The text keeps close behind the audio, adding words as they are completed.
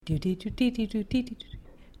I'm Courtney.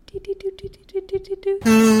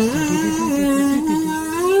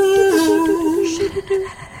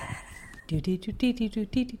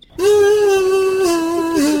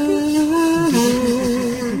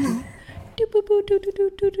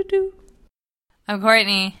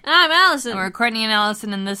 I'm Alison. And we're Courtney and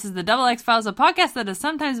Alison, and this is the Double X-Files, a podcast that is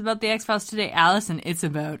sometimes about the X-Files. Today, Alison, it's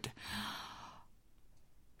about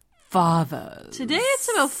fathers. Today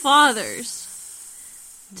it's about fathers.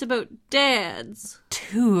 It's about dads.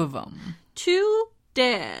 Two of them. Two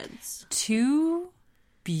dads. Two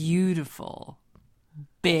beautiful,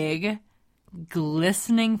 big,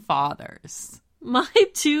 glistening fathers. My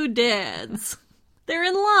two dads. They're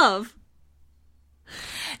in love.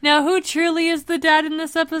 Now, who truly is the dad in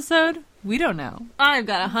this episode? We don't know. I've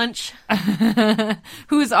got a hunch.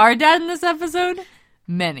 Who's our dad in this episode?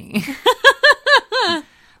 Many.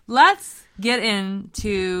 Let's get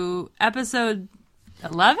into episode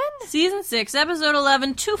 11? Season 6, episode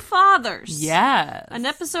 11, Two Fathers. Yes. An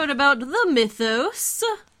episode about the mythos.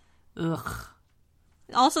 Ugh.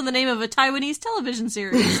 Also the name of a Taiwanese television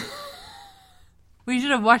series. We should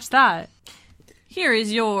have watched that. Here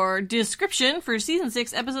is your description for Season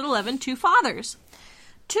 6, Episode 11, Two Fathers.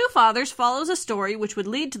 Two Fathers follows a story which would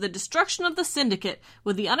lead to the destruction of the Syndicate.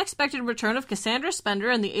 With the unexpected return of Cassandra Spender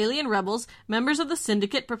and the alien rebels, members of the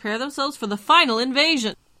Syndicate prepare themselves for the final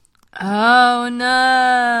invasion. Oh,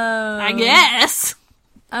 no. I guess.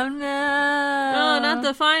 Oh, no. Oh, not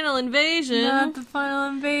the final invasion. Not the final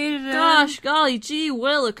invasion. Gosh, golly, gee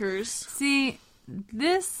willikers. See,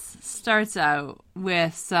 this starts out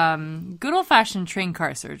with some good old-fashioned train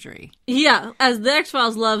car surgery. Yeah, as the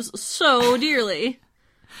X-Files loves so dearly.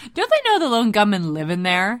 Don't they know the lone gunmen live in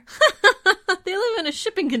there? They live in a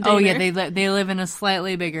shipping container. Oh, yeah, they live in a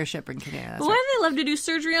slightly bigger shipping container. But why do they love to do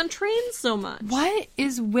surgery on trains so much? What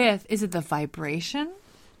is it the vibration?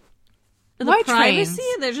 The Why privacy?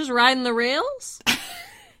 trains? They're just riding the rails?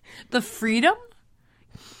 The freedom?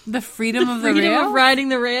 The freedom of the freedom rails? of riding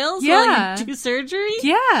the rails Yeah. while you do surgery?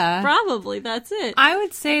 Yeah. Probably, that's it. I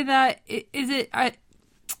would say that,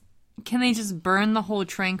 can they just burn the whole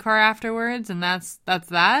train car afterwards and that's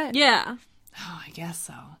that? Yeah. Oh, I guess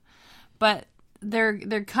so. But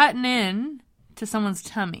they're cutting in to someone's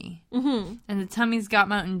tummy. Mm-hmm. And the tummy's got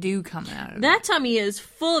Mountain Dew coming out of it. That tummy is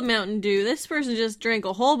full of Mountain Dew. This person just drank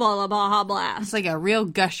a whole bottle of Baja Blast. It's like a real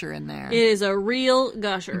gusher in there. It is a real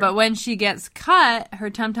gusher. But when she gets cut, her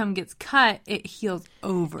tum-tum gets cut, it heals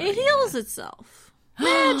over. It heals itself.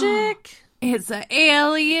 Magic! It's an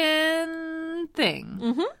alien thing.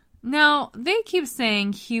 Mm-hmm. Now, they keep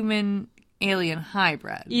saying human-alien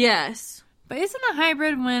hybrid. Yes. But isn't a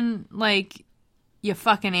hybrid when, like, you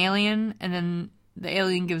fuck an alien and then the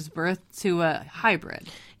alien gives birth to a hybrid?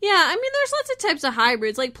 Yeah, I mean, there's lots of types of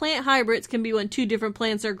hybrids. Like, plant hybrids can be when two different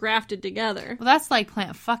plants are grafted together. Well, that's like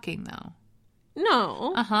plant fucking, though.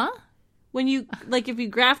 No. Uh-huh. When you, like, if you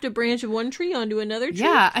graft a branch of one tree onto another tree.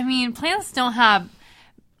 Yeah, I mean, plants don't have...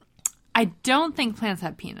 I don't think plants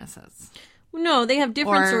have penises. No, they have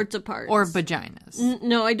different sorts of parts. Or vaginas.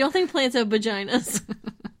 No, I don't think plants have vaginas.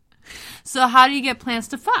 So how do you get plants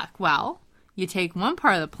to fuck? Well, you take one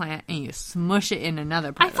part of the plant and you smush it in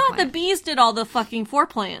another part of the plant. I thought the bees did all the fucking for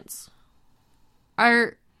plants.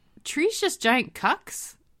 Are trees just giant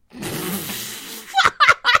cucks?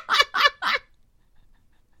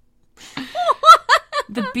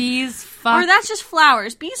 The bees fuck... Or that's just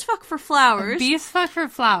flowers. Bees fuck for flowers. Bees fuck for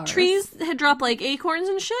flowers. Trees drop, like, acorns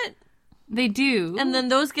and shit. They do. And then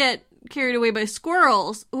those get carried away by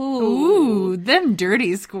squirrels. Ooh, them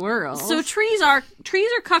dirty squirrels. So trees are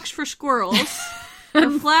cucks for squirrels.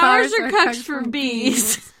 And flowers are cucks for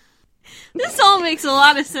bees. This all makes a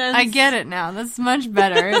lot of sense. I get it now. That's much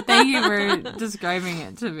better. Thank you for describing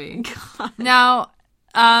it to me. God. Now,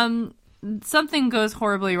 something goes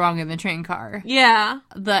horribly wrong in the train car. Yeah.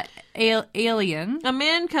 The alien. A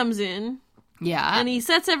man comes in. Yeah. And he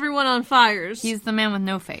sets everyone on fires. He's the man with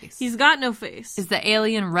no face. He's got no face. Is the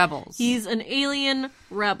alien rebels. He's an alien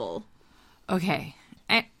rebel. Okay.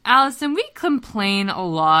 Alison, we complain a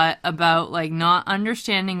lot about, like, not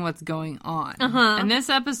understanding what's going on. Uh-huh. And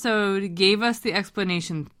this episode gave us the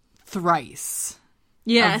explanation thrice.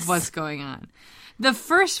 Yes. Of what's going on. The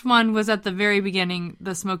first one was at the very beginning.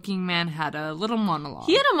 The smoking man had a little monologue.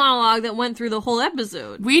 He had a monologue that went through the whole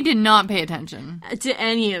episode. We did not pay attention. To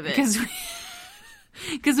any of it.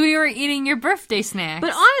 Because we were eating your birthday snacks.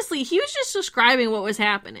 But honestly, he was just describing what was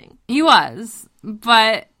happening. He was.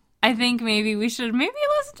 But I think maybe we should maybe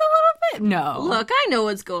listen to a little bit. No. Look, I know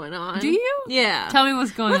what's going on. Do you? Yeah. Tell me what's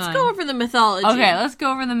going on. Let's go over the mythology. Okay, let's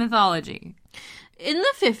go over the mythology. In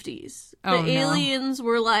the 50s, aliens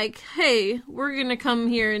were like, hey, we're gonna come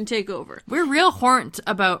here and take over. We're real horned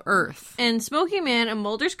about Earth. And Smoky Man and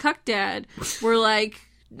Mulder's cuck dad were like,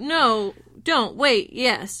 no, don't, wait,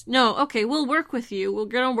 yes, no, okay, we'll work with you. We're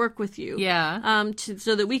gonna work with you. Yeah.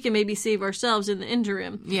 So that we can maybe save ourselves in the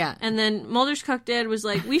interim. Yeah. And then Mulder's cuck dad was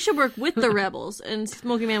like, we should work with the rebels. And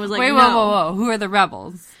Smoky Man was like, Wait, no. whoa. Who are the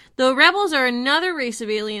rebels? The rebels are another race of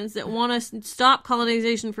aliens that want to stop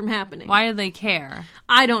colonization from happening. Why do they care?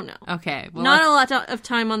 I don't know. Okay. Well, Not a lot of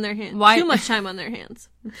time on their hands. Why? Too much time on their hands.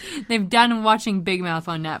 They've done watching Big Mouth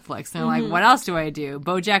on Netflix. They're like, what else do I do?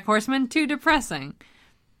 BoJack Horseman? Too depressing.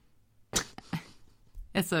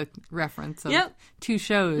 It's a reference of two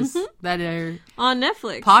shows that are on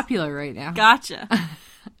Netflix. Popular right now. Gotcha.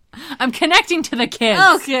 I'm connecting to the kids.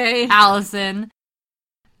 Okay. Allison.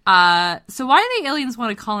 So why do the aliens want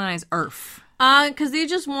to colonize Earth? Because they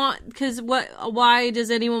just want... Why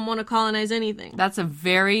does anyone want to colonize anything? That's a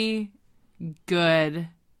very good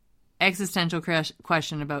existential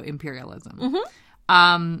question about imperialism.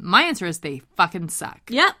 Mm-hmm. My answer is they fucking suck.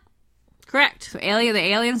 Yep. Correct. So the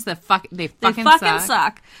aliens, they fucking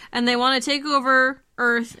suck. And they want to take over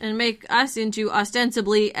Earth and make us into,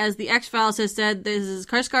 ostensibly, as the X-Files has said, this is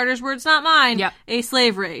Chris Carter's words, not mine, a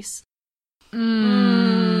slave race.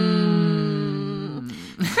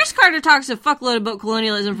 Chris Carter talks a fuckload about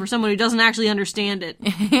colonialism for someone who doesn't actually understand it.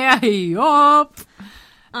 Yeah, yup.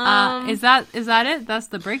 Is that it? That's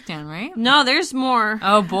the breakdown, right? No, there's more.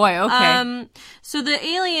 Oh boy, okay. So the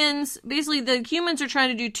aliens, basically the humans are trying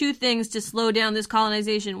to do two things to slow down this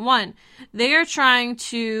colonization. One, they are trying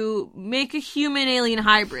to make a human-alien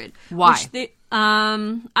hybrid. Why?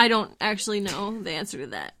 I don't actually know the answer to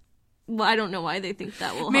that. Well, I don't know why they think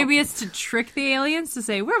that will help. Maybe it's to trick the aliens to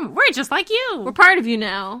say, we're just like you. We're part of you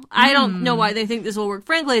now. I don't know why they think this will work.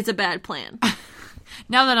 Frankly, it's a bad plan.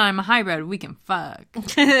 Now that I'm a hybrid, we can fuck.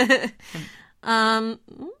 So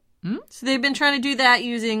they've been trying to do that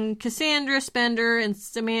using Cassandra Spender and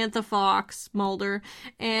Samantha Fox Mulder,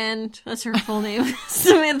 and that's her full name,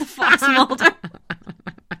 Samantha Fox Mulder.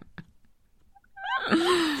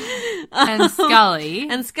 And Scully.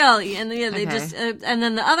 And yeah, they just, and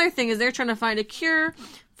then the other thing is they're trying to find a cure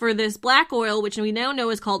for this black oil, which we now know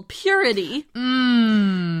is called purity.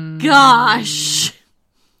 Gosh.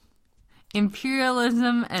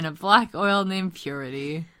 Imperialism and a black oil named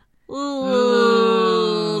Purity.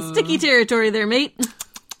 Ooh. Sticky territory there, mate.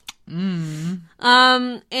 So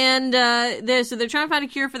they're trying to find a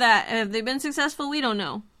cure for that. Have they been successful? We don't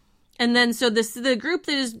know. And then so the group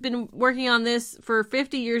that has been working on this for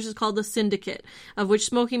 50 years is called the Syndicate, of which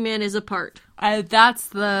Smoking Man is a part. That's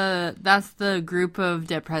the group of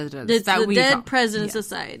dead presidents. It's the Dead President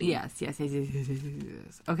Society. Yes.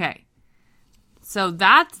 Okay. So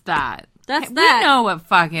that's that. We know what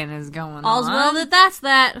fucking is going on. All's well that's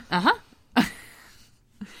that. Uh-huh.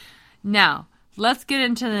 Now, let's get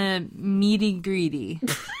into the meaty greedy. You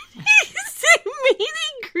say meaty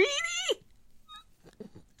greedy?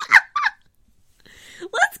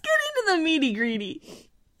 Let's get into the meaty greedy.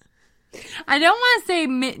 I don't want to say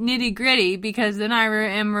nitty gritty because then I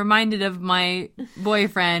am reminded of my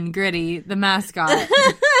boyfriend, Gritty, the mascot.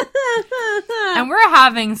 And we're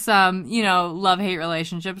having some, love-hate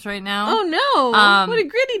relationships right now. Oh, no. What did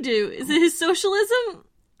Gritty do? Is it his socialism?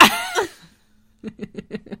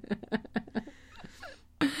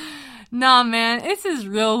 Nah, man. It's his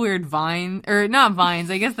real weird Vine. Or not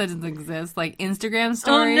Vines. I guess that doesn't exist. Like Instagram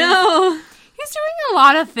stories. Oh, no. He's doing a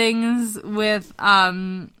lot of things with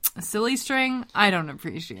silly string I don't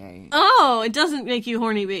appreciate. Oh, it doesn't make you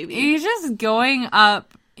horny, baby. He's just going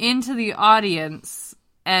up into the audience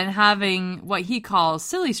and having what he calls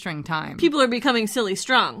silly string time. People are becoming silly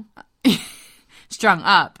strung. Strung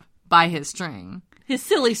up by his string. His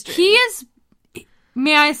silly string. He is,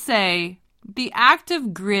 may I say, the act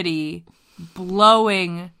of Gritty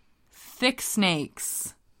blowing thick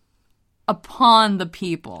snakes upon the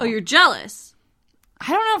people. Oh, you're jealous. I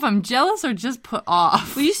don't know if I'm jealous or just put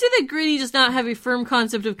off. Well, you say that Gritty does not have a firm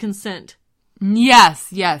concept of consent.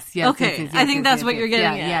 Yes. Okay, I think that's what you're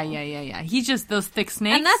getting at. Yeah. He's just those thick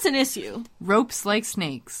snakes. And that's an issue. Ropes like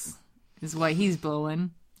snakes is what he's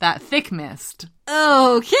blowing. That thick mist.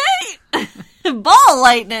 Okay. Ball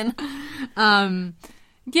lightning.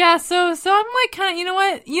 Yeah, so I'm like kind of, you know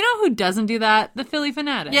what? You know who doesn't do that? The Philly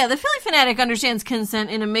Fanatic. Yeah, the Philly Fanatic understands consent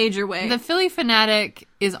in a major way. The Philly Fanatic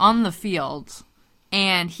is on the field,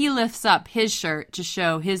 and he lifts up his shirt to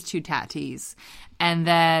show his two tattoos. And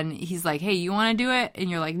then he's like, hey, you want to do it? And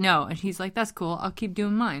you're like, no. And he's like, that's cool. I'll keep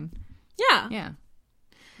doing mine. Yeah.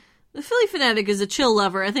 The Philly Fanatic is a chill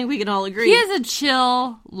lover. I think we can all agree. He is a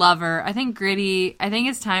chill lover. I think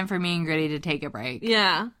it's time for me and Gritty to take a break.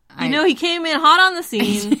 Yeah. he came in hot on the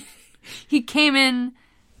scene. He came in.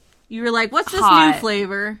 You were like, what's this hot. new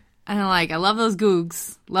flavor? And I'm like, I love those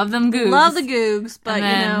googs. Love them googs. Love the googs, but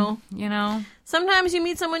then, you know. Sometimes you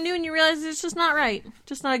meet someone new and you realize it's just not right.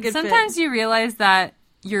 Just not a good fit. Sometimes you realize that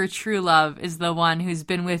your true love is the one who's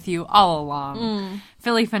been with you all along.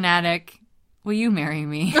 Philly fanatic, will you marry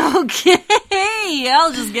me? Okay,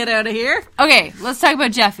 I'll just get out of here. Okay, let's talk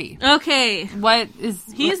about Jeffy. Okay.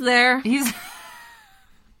 He's there.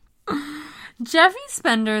 Jeffy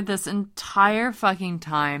Spender, this entire fucking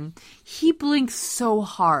time, he blinks so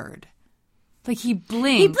hard. Like, he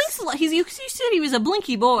blinks. He blinks a lot. You said he was a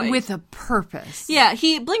blinky boy. With a purpose. Yeah,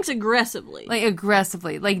 he blinks aggressively. Like,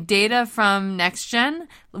 aggressively. Like, Data from Next Gen,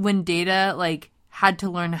 when Data, like, had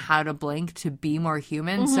to learn how to blink to be more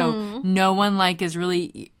human, so no one, like, is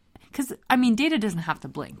really... Because, I mean, Data doesn't have to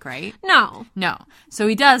blink, right? No. So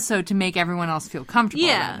he does so to make everyone else feel comfortable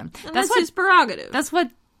around him. And that's his prerogative. That's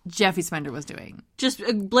what Jeffy Spender was doing. Just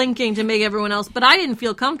blinking to make everyone else, but I didn't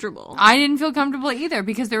feel comfortable. I didn't feel comfortable either,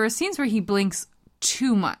 because there were scenes where he blinks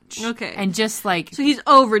too much. Okay. And just like... So he's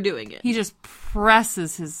overdoing it. He just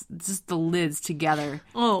presses just the lids together.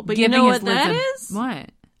 Oh, but you know what that is? What?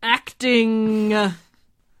 Acting.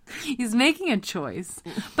 He's making a choice.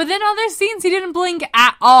 But then other scenes, he didn't blink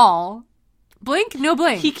at all. Blink, no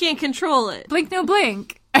blink. He can't control it. Blink, no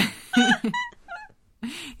blink.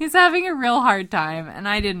 He's having a real hard time, and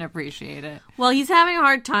I didn't appreciate it. Well, he's having a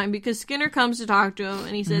hard time because Skinner comes to talk to him,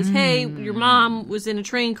 and he says, hey, your mom was in a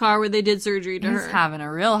train car where they did surgery to her. He's having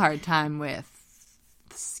a real hard time with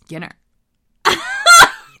Skinner. Can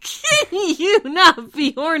you not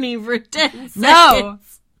be horny for 10 seconds? No,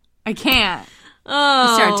 I can't. Oh.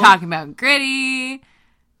 We start talking about Gritty,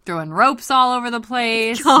 throwing ropes all over the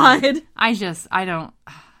place. God. I don't...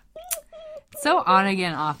 So on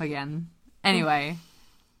again, off again. Anyway,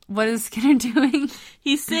 what is Skinner doing?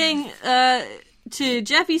 He's saying to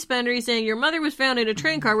Jeffy Spender, he's saying, your mother was found in a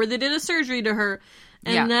train car where they did a surgery to her,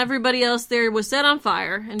 and everybody else there was set on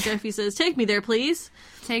fire. And Jeffy says, take me there, please.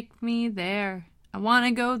 Take me there. I want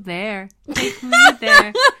to go there. Take me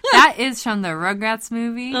there. That is from the Rugrats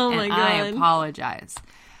movie, oh my and God. I apologize.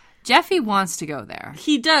 Jeffy wants to go there.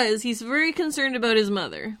 He does. He's very concerned about his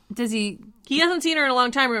mother. Does he... He hasn't seen her in a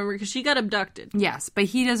long time, remember, because she got abducted. Yes, but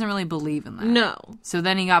he doesn't really believe in that. No. So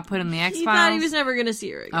then he got put in the X-Files? He thought he was never going to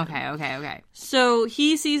see her again. Okay. So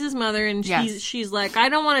he sees his mother, and she's like, I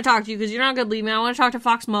don't want to talk to you because you're not going to believe me. I want to talk to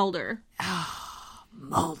Fox Mulder. Oh,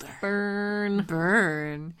 Mulder.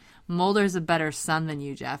 Burn. Mulder's a better son than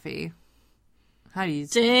you, Jeffy. How do you...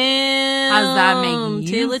 Damn. How does that make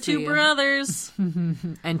you Tale of feel? two brothers.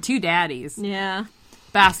 And two daddies. Yeah.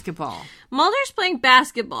 Basketball. Mulder's playing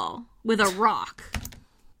basketball with a rock.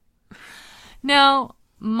 Now,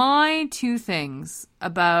 my two favorite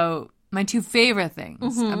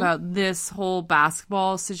things about this whole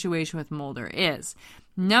basketball situation with Mulder is,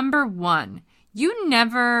 number one,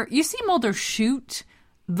 you see Mulder shoot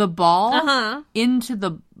the ball into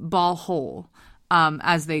the ball hole,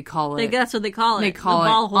 as they call it. That's what they call it. They call it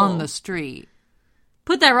on the street.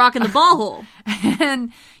 Put that rock in the ball hole.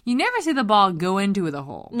 And you never see the ball go into the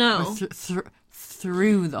hole. No. Or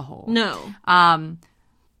through the hole. No.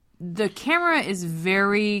 The camera is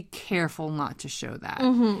very careful not to show that.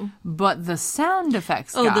 But the sound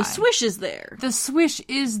effects guy, the swish is there. The swish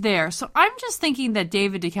is there. So I'm just thinking that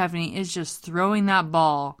David Duchovny is just throwing that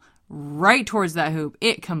ball right towards that hoop.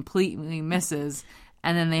 It completely misses.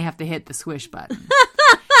 And then they have to hit the swish button.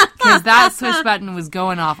 Because that swish button was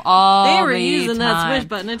going off all the time. They were using that swish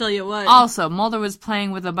button, I tell you what. Also, Mulder was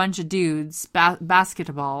playing with a bunch of dudes,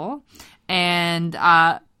 basketball, and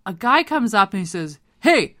a guy comes up and he says,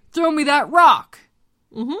 hey, throw me that rock.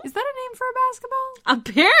 Is that a name for a basketball?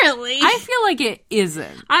 Apparently. I feel like it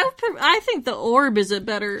isn't. I think the orb is a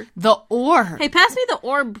better... The orb. Hey, pass me the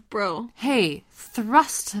orb, bro. Hey,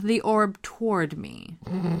 thrust the orb toward me.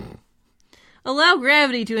 Allow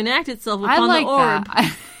gravity to enact itself upon the orb.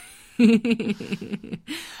 That.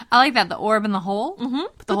 I like that. The orb in the hole.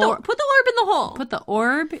 Put the orb in the hole. Put the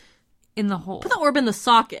orb in the hole. Put the orb in the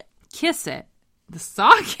socket. Kiss it. The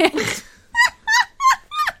socket.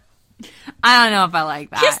 I don't know if I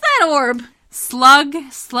like that. Kiss that orb. Slug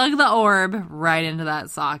the orb right into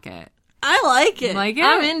that socket. I like it. Like it?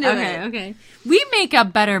 I'm into it. Okay. We make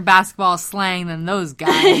up better basketball slang than those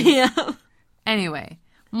guys. Yeah. Anyway.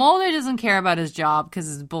 Mulder doesn't care about his job because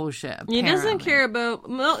it's bullshit. Apparently. He doesn't care about...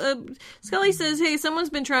 Scully says, hey, someone's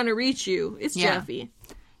been trying to reach you. It's Jeffy.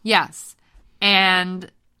 Yes. And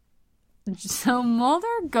so Mulder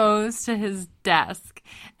goes to his desk,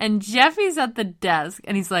 and Jeffy's at the desk,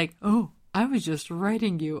 and he's like, oh, I was just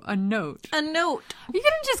writing you a note. A note. Are you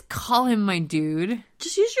gonna just call him my dude?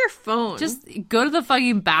 Just use your phone. Just go to the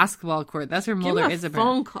fucking basketball court. That's where Mulder is. Give him a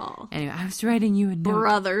phone call. Anyway, I was writing you a note.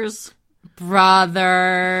 Brothers.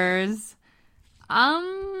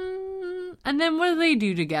 And then what do they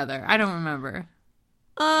do together? I don't remember.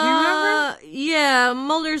 Do you remember? Yeah,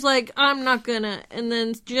 Mulder's like, I'm not gonna. And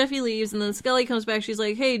then Jeffy leaves, and then Scully comes back. She's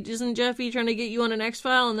like, hey, isn't Jeffy trying to get you on an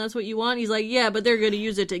X-File, and that's what you want? He's like, yeah, but they're gonna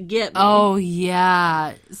use it to get me. Oh,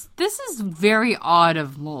 yeah. This is very odd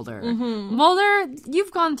of Mulder. Mm-hmm. Mulder,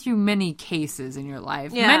 you've gone through many cases in your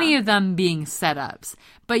life, many of them being setups.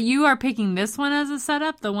 But you are picking this one as a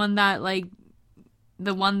setup, the one that,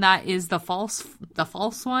 is the false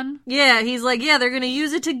one? Yeah, he's like, yeah, they're gonna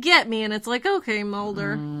use it to get me, and it's like, okay,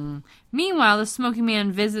 Mulder. Meanwhile, the smoking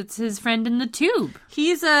man visits his friend in the tube.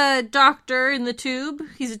 He's a doctor in the tube.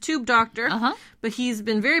 He's a tube doctor. But he's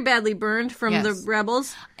been very badly burned from the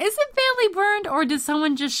rebels. Is it badly burned, or did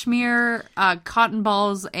someone just smear cotton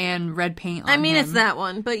balls and red paint on him? It's that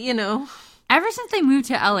one, but Ever since they moved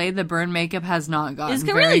to LA, the burn makeup has not gotten It's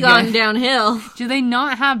very really good. gone downhill. Do they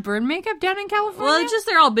not have burn makeup down in California? Well, it's just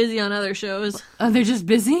they're all busy on other shows. Oh, they're just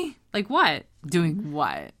busy? Like what? Doing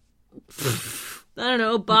what? I don't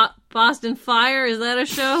know. Boston Fire? Is that a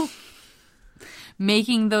show?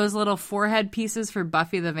 Making those little forehead pieces for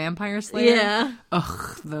Buffy the Vampire Slayer? Yeah.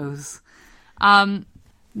 Ugh, those.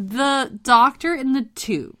 The doctor in the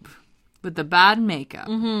tube with the bad makeup,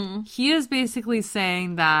 he is basically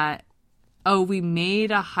saying that, we made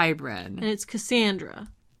a hybrid. And it's Cassandra.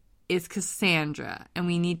 It's Cassandra, and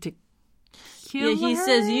we need to kill her? He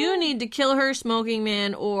says, you need to kill her, smoking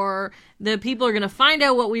man, or the people are going to find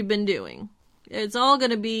out what we've been doing. It's all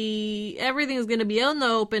going to be, everything's going to be out in the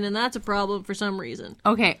open, and that's a problem for some reason.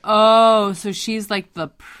 Okay, so she's like the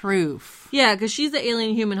proof. Yeah, because she's the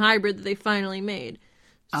alien-human hybrid that they finally made.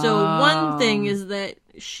 So one thing is that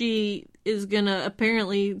she is going to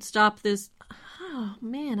apparently stop this. Oh,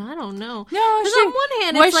 man, I don't know. No, because on one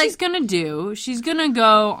hand, what she's going to do, she's going to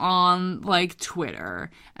go on,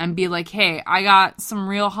 Twitter and be like, hey, I got some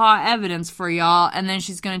real hot evidence for y'all, and then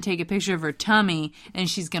she's going to take a picture of her tummy, and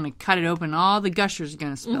she's going to cut it open, all the gushers are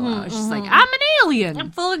going to spill out. She's like, I'm an alien!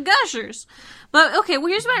 I'm full of gushers. But, okay, well,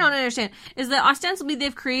 here's what I don't understand, is that ostensibly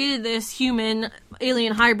they've created this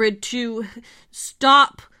human-alien hybrid to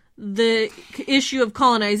stop the issue of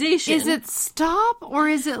colonization. Is it stop, or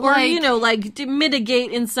is it or to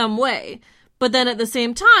mitigate in some way? But then at the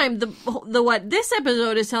same time, the what this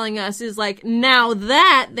episode is telling us is now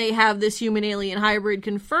that they have this human alien hybrid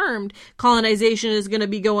confirmed, colonization is going to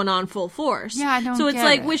be going on full force. Yeah, I don't. So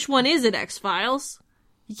it's which one is it? X-Files?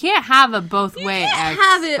 You can't have it both ways.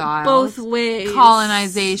 Have it both ways.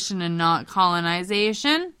 Colonization and not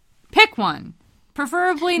colonization. Pick one.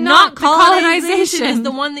 Preferably not colonization is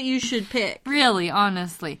the one that you should pick. Really,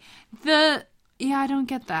 honestly. I don't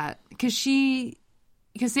get that. Because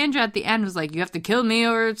Cassandra at the end was like, you have to kill me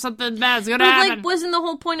or something bad's gonna happen. Wasn't the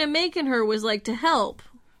whole point of making her was to help.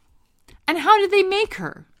 And how did they make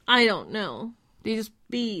her? I don't know. They just...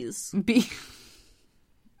 Bees.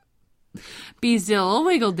 Bees did a little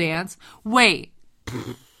wiggle dance. Wait.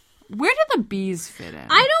 Where did the bees fit in?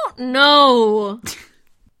 I don't know.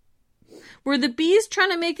 Were the bees trying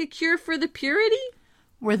to make a cure for the purity?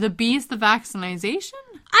 Were the bees the vaccination?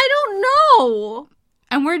 I don't know.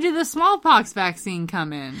 And where did the smallpox vaccine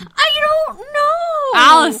come in? I don't know.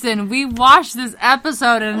 Allison, we watched this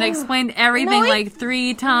episode and it explained everything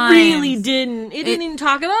 3 times. Really didn't. It didn't even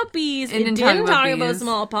talk about bees. It didn't talk about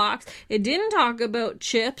smallpox. It didn't talk about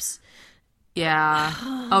chips. Yeah.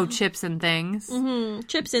 Oh, chips and things. Mm-hmm.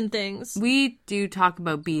 Chips and things. We do talk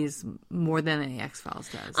about bees more than the X-Files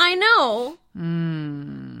does. I know.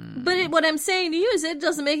 But what I'm saying to you is it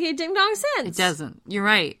doesn't make any ding-dong sense. It doesn't. You're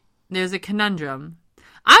right. There's a conundrum.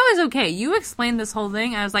 I was okay. You explained this whole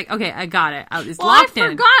thing. I was like, okay, I got it. It's locked in. I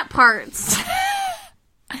forgot parts.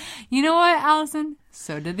 You know what, Allison?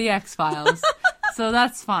 So did the X-Files. So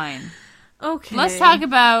that's fine. Okay. Let's talk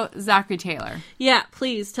about Zachary Taylor. Yeah,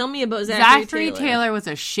 please. Tell me about Zachary Taylor was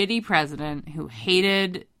a shitty president who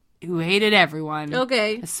hated everyone.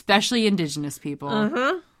 Okay. Especially indigenous people.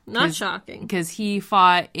 Uh-huh. Not shocking. Because he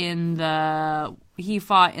fought in the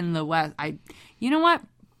West. You know what?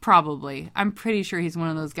 Probably. I'm pretty sure he's one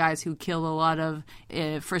of those guys who killed a lot of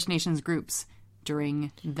First Nations groups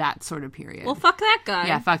during that sort of period. Well, fuck that guy.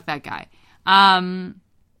 Yeah, fuck that guy.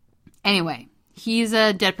 Anyway, he's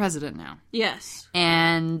a dead president now. Yes.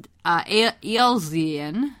 And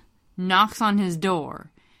Elzian knocks on his door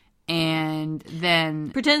and then...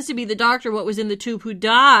 pretends to be the doctor what was in the tube who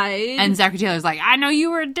died. And Zachary Taylor's like, I know you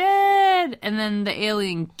were dead! dead, and then the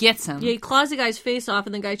alien gets him. Yeah, he claws the guy's face off,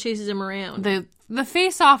 and the guy chases him around. The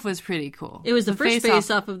face-off was pretty cool. It was the first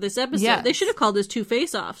face-off of this episode. Yes. They should have called this 2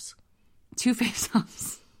 face-offs. 2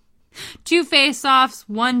 face-offs. 2 face-offs,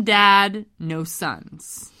 1 dad, no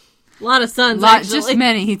sons. A lot of sons, actually. Just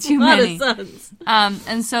many, too many. A lot of sons.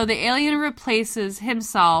 And so the alien replaces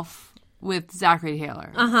himself with Zachary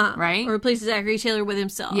Taylor. Right? Or replaces Zachary Taylor with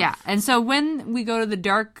himself. Yeah. And so when we go to the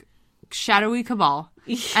dark, shadowy cabal,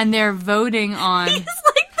 and they're voting on... He's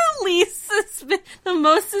like the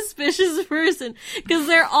most suspicious person, because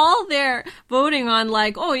they're all there voting on,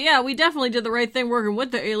 like, oh yeah, we definitely did the right thing working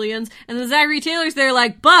with the aliens, and then Zachary Taylor's there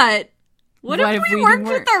like, but what if we worked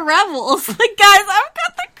with the rebels? Like, guys, I've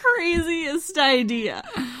got the craziest idea.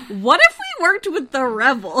 What if we worked with the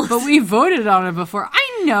rebels? But we voted on it before.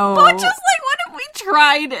 I know. But just like, what if we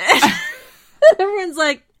tried it? Everyone's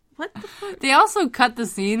like, what the fuck? They also cut the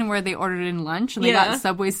scene where they ordered in lunch and they got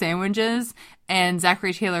Subway sandwiches, and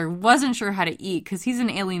Zachary Taylor wasn't sure how to eat because he's an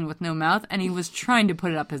alien with no mouth, and he was trying to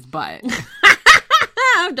put it up his butt.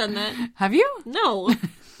 I've done that. Have you? No.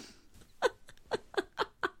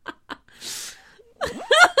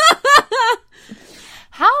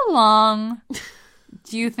 How long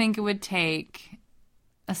do you think it would take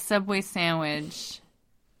a Subway sandwich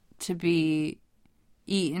to be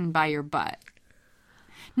eaten by your butt?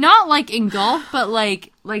 Not like engulfed, but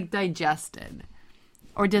like digested.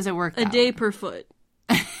 Or does it work a day per foot?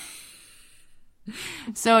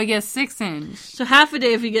 So I guess 6 inch. So half a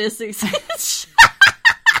day if you get a 6 inch.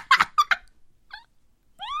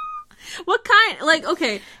 What kind? Like,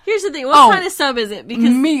 okay, here's the thing. What kind of sub is it? Because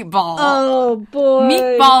meatball. Oh boy,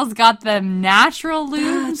 meatballs got them natural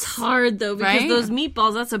lubes. It's hard though because those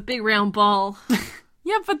meatballs. That's a big round ball.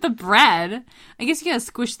 Yeah, but the bread. I guess you gotta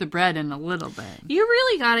squish the bread in a little bit. You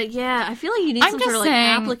really got it. Yeah, I feel like you need some sort of like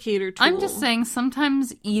applicator tool. I'm just saying.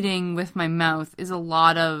 Sometimes eating with my mouth is a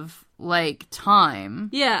lot of like time.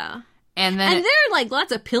 Yeah, and there are like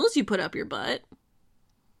lots of pills you put up your butt.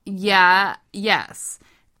 Yeah. Yes.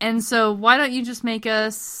 And so why don't you just make a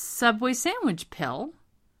Subway sandwich pill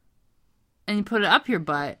and you put it up your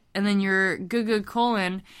butt, and then your good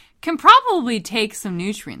colon can probably take some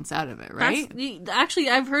nutrients out of it, right? Actually,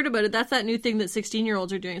 I've heard about it. That's that new thing that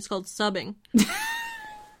 16-year-olds are doing. It's called subbing.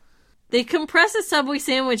 They compress a Subway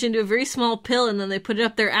sandwich into a very small pill, and then they put it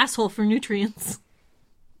up their asshole for nutrients.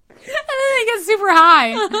 And then they get super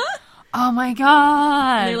high. Uh-huh. Oh my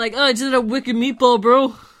god. And they're like, oh, I just had a wicked meatball,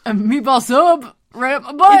 bro. A meatball sub right up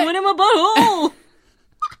my butt. It went in my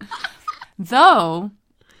butthole. Though,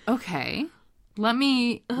 okay, let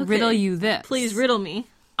me riddle you this. Please riddle me.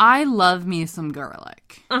 I love me some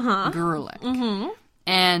garlic. Garlic. Mm-hmm.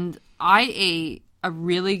 And I ate a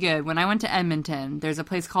really good, when I went to Edmonton, there's a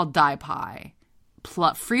place called Die Pie.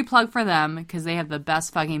 Free plug for them, because they have the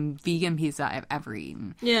best fucking vegan pizza I've ever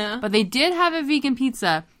eaten. Yeah. But they did have a vegan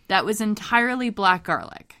pizza that was entirely black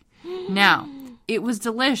garlic. Now, it was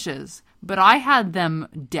delicious, but I had them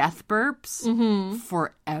death burps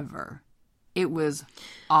forever. It was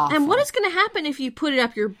awful. And what is going to happen if you put it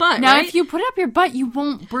up your butt, Now, right? if you put it up your butt, you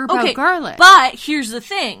won't burp out garlic. But here's the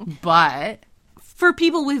thing. But for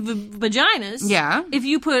people with vaginas, if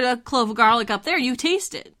you put a clove of garlic up there, you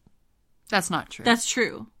taste it. That's not true. That's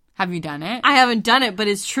true. Have you done it? I haven't done it, but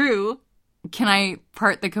it's true. Can I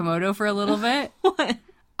part the Komodo for a little bit? What?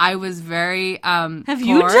 I was very Have poor.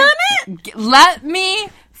 you done it? Let me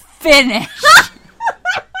finish.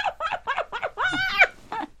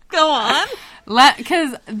 Go on.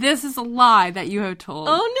 Because this is a lie that you have told.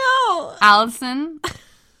 Oh, no. Alison,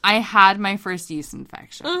 I had my first yeast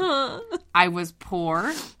infection. Uh-huh. I was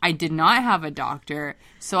poor. I did not have a doctor.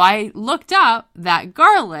 So I looked up that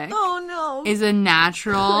garlic is a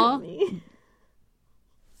natural...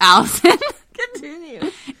 Alison?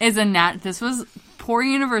 Continue. This was poor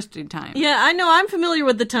university time. Yeah, I know. I'm familiar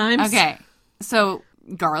with the times. Okay. So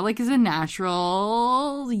garlic is a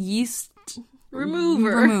natural yeast...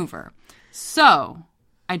 remover. So,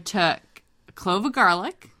 I took a clove of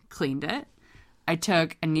garlic, cleaned it. I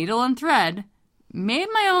took a needle and thread, made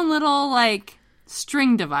my own little, like,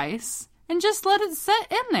 string device, and just let it sit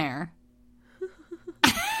in there.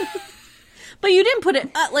 But you didn't put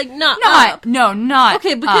it, not up. No, not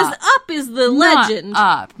Okay, because up is the legend.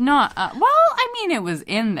 Not up. Well, I mean, it was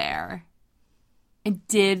in there. It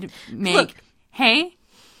did make... Look. Hey,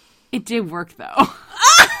 it did work, though.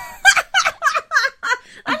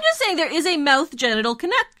 I'm just saying there is a mouth-genital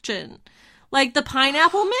connection. Like the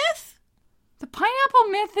pineapple myth? The pineapple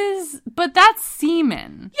myth is... But that's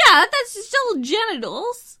semen. Yeah, that's still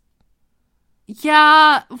genitals.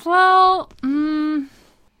 Yeah, well...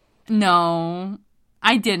 no.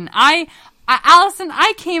 I didn't. I Allison,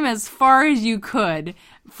 I came as far as you could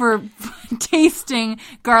for tasting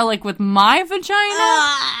garlic with my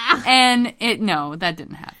vagina. And no, that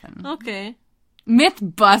didn't happen. Okay. Myth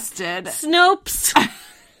busted. Snopes.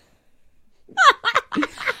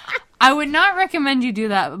 I would not recommend you do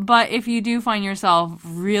that, but if you do find yourself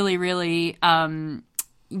really, really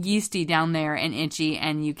yeasty down there and itchy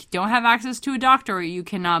and you don't have access to a doctor or you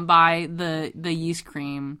cannot buy the yeast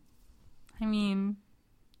cream, I mean...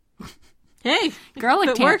 Hey, garlic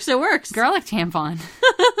if it works, it works. Garlic tampon.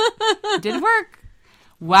 Did work.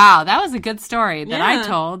 Wow, that was a good story that I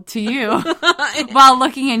told to you while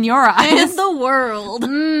looking in your eyes. And the world. You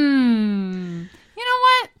know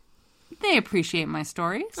what? They appreciate my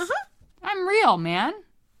stories. I'm real, man.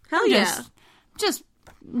 Hell yeah.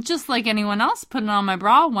 Just like anyone else, putting on my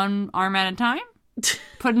bra one arm at a time.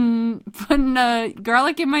 putting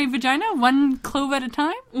garlic in my vagina one clove at a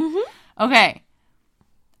time. Okay.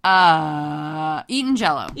 Eating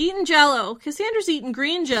Jell-O. Eating Jell-O. Cassandra's eating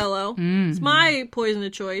green Jell-O. It's my poison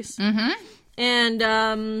of choice.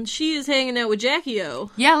 And she is hanging out with Jackie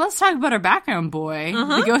O. Yeah, let's talk about our background boy,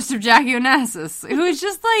 the ghost of Jackie Onassis, who is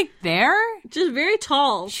just like there. Just very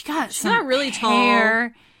tall. She got really hair.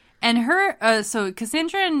 tall. And her, so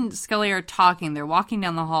Cassandra and Scully are talking. They're walking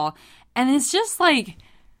down the hall. And it's just like,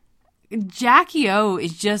 Jackie O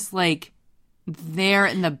is just like there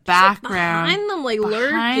in the background. Behind them, like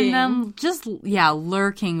behind lurking. them.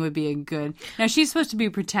 Lurking would be a good. Now, she's supposed to be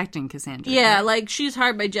protecting Cassandra. Yeah, right? like she's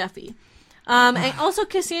hired by Jeffy. And also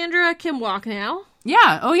Cassandra can walk now.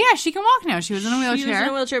 Yeah. Oh, yeah. She can walk now. She was in a wheelchair. She was in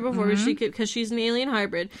a wheelchair before because she's an alien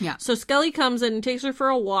hybrid. Yeah. So Scully comes in and takes her for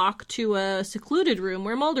a walk to a secluded room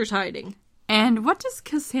where Mulder's hiding. And what does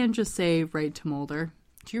Cassandra say right to Mulder?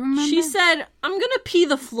 Do you remember? She said, "I'm gonna pee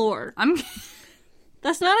the floor."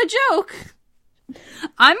 That's not a joke.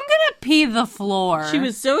 I'm gonna pee the floor. She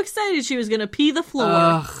was so excited she was gonna pee the floor.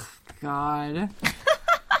 Ugh, God.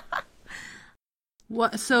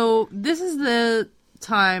 So this is the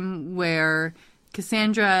time where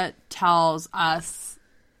Cassandra tells us,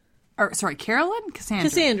 Carolyn?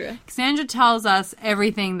 Cassandra. Cassandra tells us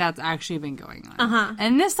everything that's actually been going on.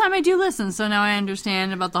 And this time I do listen, so now I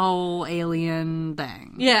understand about the whole alien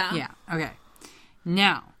thing. Yeah. Yeah, okay.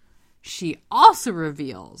 Now, she also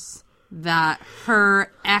reveals that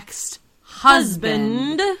her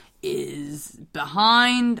ex-husband is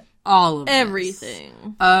behind all of everything.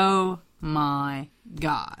 This. Oh my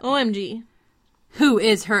God. OMG. Who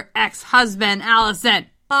is her ex-husband, Allison?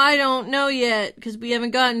 I don't know yet, because we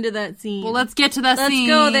haven't gotten to that scene. Well, let's get to that scene.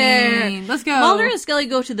 Let's go there. Let's go. Mulder and Scully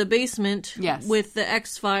go to the basement with the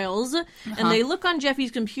X-Files, and they look on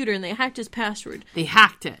Jeffy's computer, and they hacked his password. They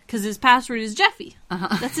hacked it. Because his password is Jeffy.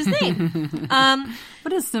 That's his name.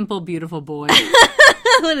 What a simple, beautiful boy.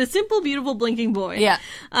 What a simple, beautiful, blinking boy. Yeah.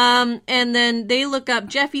 And then they look up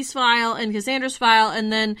Jeffy's file and Cassandra's file,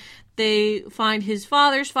 and then they find his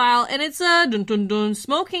father's file, and it's a dun-dun-dun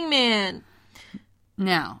smoking man.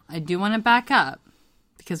 Now, I do want to back up,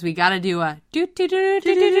 because we gotta do a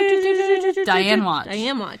Diane watch.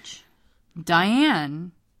 Diane watch.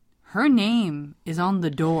 Diane, her name is on the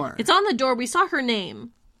door. It's on the door. We saw her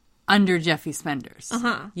name. Under Jeffy Spender's.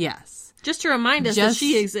 Yes. Just to remind us that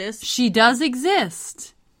she exists. She does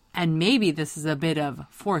exist. And maybe this is a bit of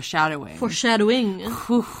foreshadowing.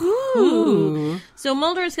 Ooh. So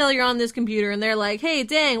Mulder and Scully are on this computer, and they're like, hey,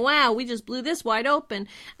 dang, wow, we just blew this wide open.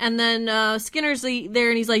 And then Skinner's there,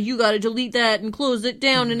 and he's like, you gotta delete that and close it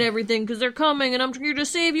down and everything, because they're coming, and I'm here to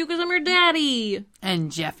save you because I'm your daddy.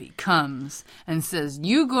 And Jeffy comes and says,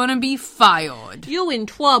 you gonna be fired. You in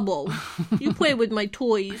trouble. You play with my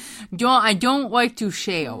toys. I don't like to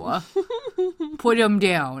share. Put them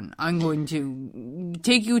down. I'm going to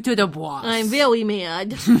take you to the boss. I'm very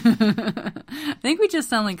mad. I think we just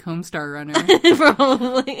sound like Homestar Runner.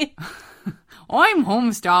 Probably. I'm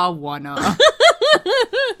Homestar Runner.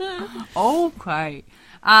 Okay.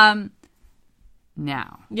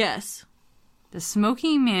 Now. Yes. The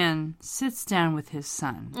smoking man sits down with his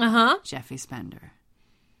son, Jeffy Spender.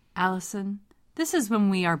 Allison, this is when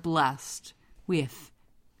we are blessed with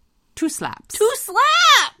 2 slaps. 2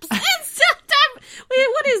 slaps! Wait,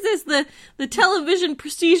 what is this? The television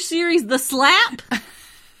prestige series, The Slap?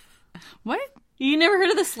 What? You never heard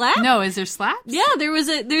of The Slap? No, is there slaps? Yeah, there's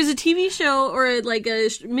a TV show or like a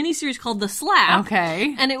miniseries called The Slap.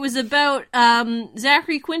 Okay. And it was about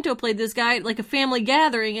Zachary Quinto played this guy at like a family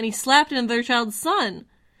gathering, and he slapped another child's son.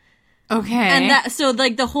 Okay. And so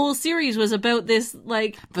the whole series was about this,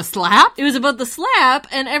 the slap? It was about the slap,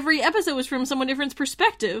 and every episode was from someone different's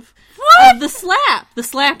perspective. What? Of the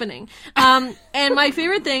slappening. And my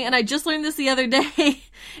favorite thing, and I just learned this the other day,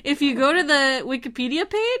 if you go to the Wikipedia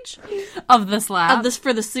page of the slap,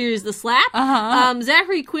 for the series The Slap,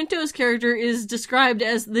 Zachary Quinto's character is described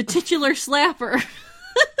as the titular slapper.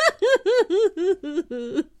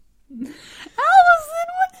 Allison,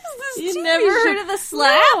 what is this? You never heard of The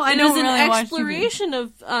Slap? No, I don't really watch TV. It was an exploration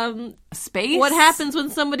of space. What happens when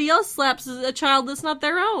somebody else slaps a child that's not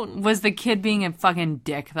their own. Was the kid being a fucking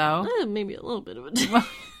dick though? Maybe a little bit of a dick.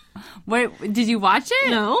 Wait, did you watch it?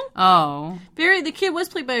 No. Oh. The kid was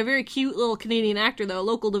played by a very cute little Canadian actor though,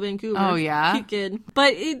 local to Vancouver. Oh yeah. Cute kid.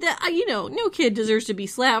 But no kid deserves to be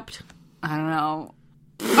slapped. I don't know.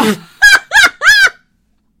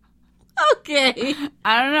 Okay.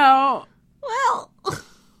 I don't know. Well,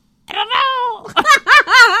 I don't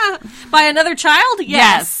know. By another child?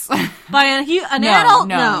 Yes. By an adult?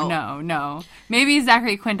 No. Maybe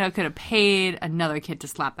Zachary Quinto could have paid another kid to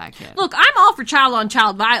slap that kid. Look, I'm all for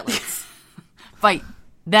child-on-child violence. Fight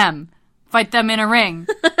them in a ring.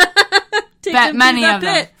 Take them many to the of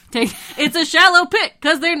pit. them. It's a shallow pit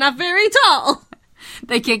because they're not very tall.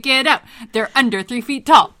 They can't get out. They're under 3 feet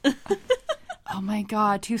tall. Oh my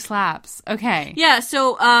god, 2 slaps. Okay. Yeah,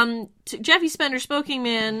 so Jeffy Spender, Smoking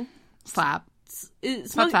Man... Slap.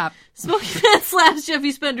 Smoking Man slaps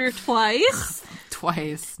Jeffy Spender twice.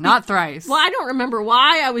 Twice. Not thrice. Well, I don't remember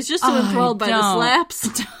why. I was just so enthralled by the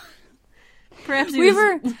slaps. Perhaps he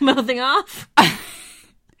was mouthing off.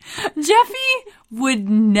 Jeffy would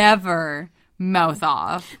never mouth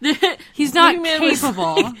off. He's not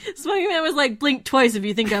capable. Smoking Man was like, blink twice if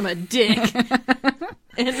you think I'm a dick.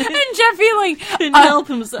 And Jeffy couldn't help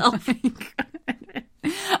himself.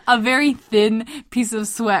 A very thin piece of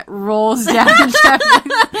sweat rolls down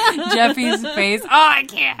Jeffy's face. Oh, I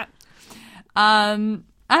can't. I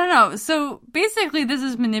don't know. So basically, this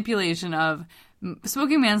is manipulation of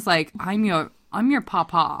Smoking Man's like, I'm your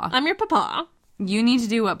papa. I'm your papa. You need to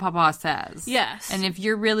do what papa says. Yes. And if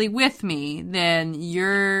you're really with me, then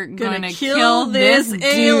you're gonna kill this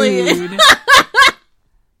alien. dude.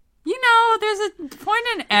 You know, there's a point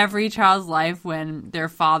in every child's life when their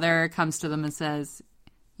father comes to them and says,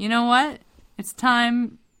 you know what? It's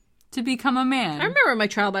time to become a man. I remember my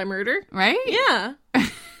trial by murder. Right? Yeah.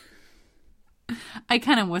 I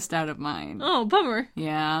kind of wussed out of mine. Oh, bummer.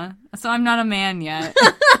 Yeah. So I'm not a man yet.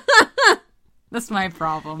 That's my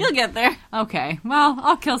problem. You'll get there. Okay. Well,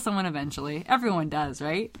 I'll kill someone eventually. Everyone does,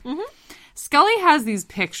 right? Mm-hmm. Scully has these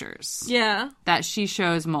pictures. Yeah. That she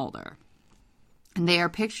shows Mulder. And they are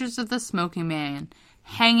pictures of the Smoking Man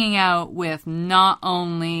hanging out with not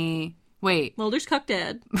only... Wait. Mulder's cuck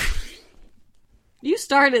dad. You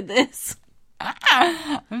started this.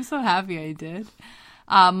 I'm so happy I did.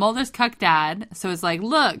 Mulder's cuck dad. So it's like,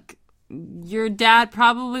 look, your dad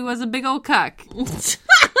probably was a big old cuck.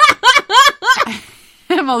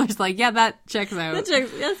 And Mulder's like, yeah, that checks out.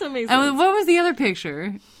 That's amazing. And what was the other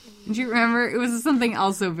picture? Do you remember? It was something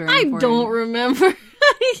also very important. I don't remember.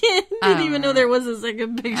 I didn't even know there was a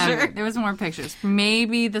second picture. There was more pictures.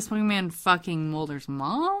 Maybe the Smoking Man fucking Mulder's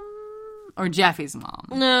mom? Or Jeffy's mom?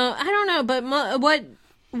 No, I don't know. But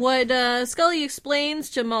what Scully explains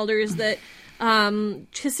to Mulder is that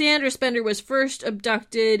Cassandra Spender was first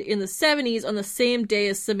abducted in the 70s on the same day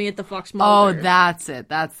as Samantha Fox Mulder. Oh, that's it.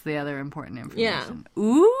 That's the other important information. Yeah.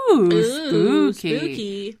 Ooh,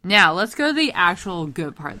 spooky. Now, let's go to the actual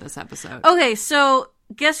good part of this episode. Okay, so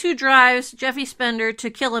guess who drives Jeffy Spender to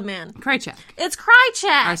kill a man? Krychek. It's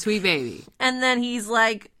Krychek! Our sweet baby. And then he's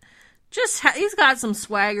like, he's got some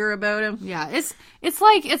swagger about him. Yeah, it's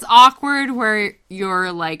like, it's awkward where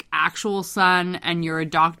your, like, actual son and your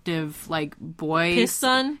adoptive, like, boy... His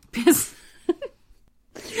son?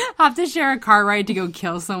 have to share a car ride to go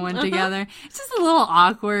kill someone together. It's just a little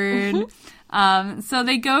awkward. So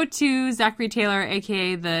they go to Zachary Taylor,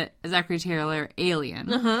 a.k.a. the Zachary Taylor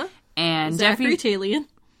alien. Uh-huh. And Zachary Jeffy... Talian.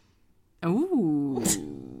 Ooh,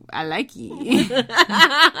 I like ye.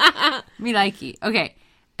 Me like ye. Okay.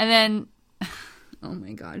 And then, oh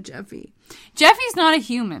my god, Jeffy. Jeffy's not a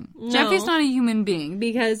human. No. Jeffy's not a human being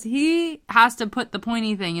because he has to put the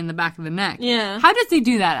pointy thing in the back of the neck. Yeah. How does he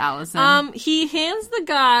do that, Allison? He hands the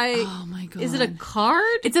guy... Oh my god. Is it a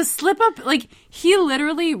card? It's a slip-up. Like, he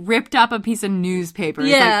literally ripped up a piece of newspaper.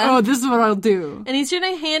 Yeah. It's like, oh, this is what I'll do. And he's trying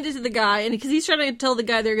to hand it to the guy, and because he's trying to tell the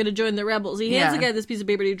guy they're going to join the rebels. He hands the guy this piece of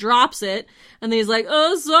paper, and he drops it, and then he's like,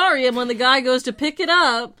 oh, sorry. And when the guy goes to pick it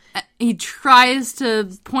up... He tries to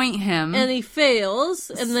point him. And he fails,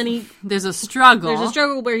 and then there's a struggle. There's a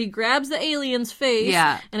struggle where he grabs the alien's face.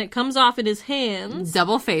 Yeah. And it comes off in his hands.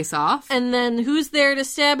 Double face off. And then who's there to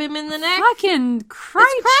stab him in the neck? Fucking Krychek.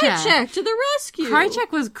 It's Krychek to the rescue.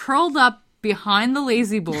 Krychek was curled up behind the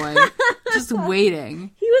lazy boy, just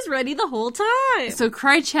waiting. He was ready the whole time. So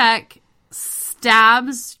Krychek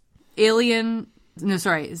stabs Zachary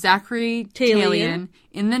Talion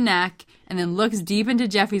in the neck, and then looks deep into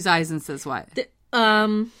Jeffy's eyes and says what?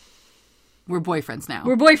 We're boyfriends now.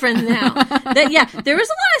 We're boyfriends now. There was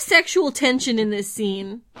a lot of sexual tension in this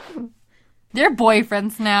scene. They're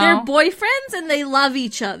boyfriends now. They're boyfriends and they love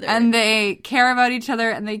each other. And they care about each other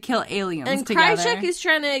and they kill aliens together. And Krychek is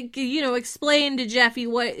trying to, explain to Jeffy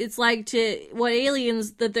what it's like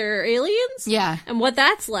that they're aliens. Yeah. And what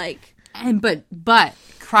that's like. But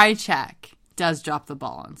Krychek does drop the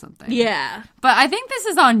ball on something. Yeah. But I think this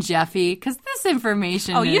is on Jeffy, because this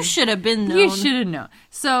information you should have been known. You should have known.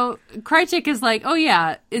 So Krychek is like, oh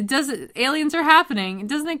yeah, aliens are happening.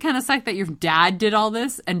 Doesn't it kind of suck that your dad did all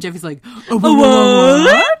this? And Jeffy's like,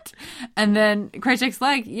 what? And then Krychek's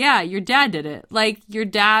like, yeah, your dad did it. Like, your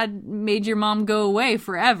dad made your mom go away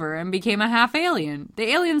forever and became a half alien.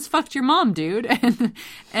 The aliens fucked your mom, dude. And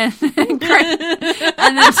then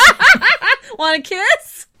want a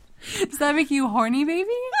kiss? Does that make you horny,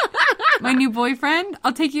 baby? My new boyfriend?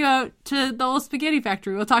 I'll take you out to the old spaghetti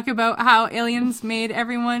factory. We'll talk about how aliens made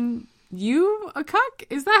everyone a cuck?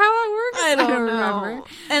 Is that how that works? I don't know. Remember.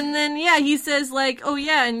 And then, he says, like, oh,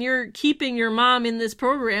 yeah, and you're keeping your mom in this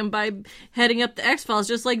program by heading up the X-Files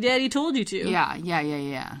just like Daddy told you to.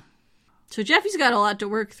 Yeah. So Jeffy's got a lot to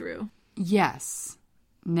work through. Yes.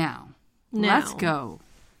 Now. Let's go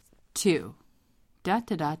to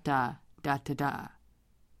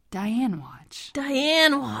Diane watch.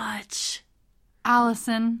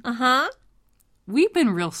 Alison. Uh-huh. We've been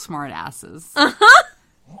real smart asses.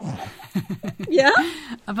 Uh-huh. Yeah?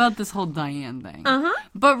 About this whole Diane thing. Uh-huh.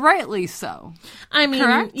 But rightly so. I mean,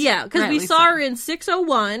 correct? Yeah, because we saw her in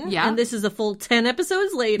 601. Yeah. And this is a full 10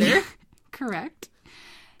 episodes later. Correct.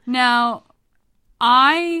 Now,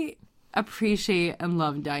 I appreciate and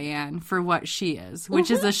love Diane for what she is,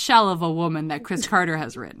 which is a shell of a woman that Chris Carter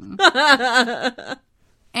has written.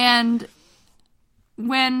 And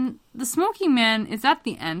when the Smoking Man is at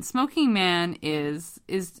the end, Smoking Man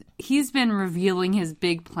he's been revealing his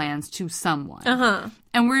big plans to someone. Uh-huh.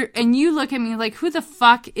 And you look at me like, who the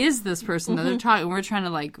fuck is this person that they're talking? We're trying to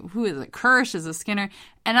like, who is it? Kirsch? Is it Skinner?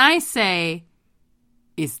 And I say,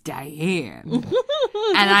 it's Diane.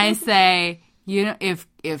 And I say, if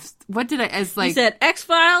what did I? It's like, you said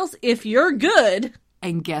X-Files. If you're good.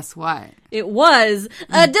 And guess what? It was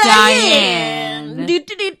a Diane.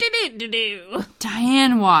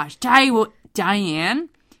 Diane watch. Diane?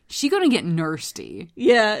 She gonna get nursty.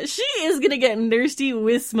 Yeah, she is gonna get nursty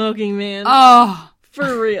with Smoking Man. Oh.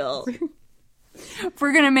 For real.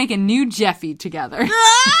 We're gonna make a new Jeffy together.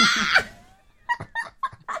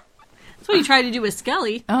 That's what you tried to do with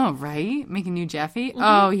Skelly. Oh, right? Make a new Jeffy? Mm-hmm.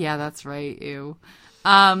 Oh, yeah, that's right. Ew.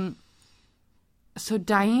 So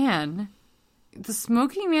Diane... The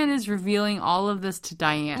Smoking Man is revealing all of this to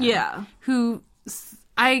Diane. Yeah. Who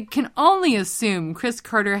I can only assume Chris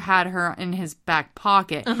Carter had her in his back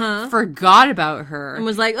pocket, forgot about her. And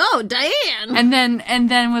was like, oh, Diane. And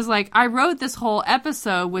then was like, I wrote this whole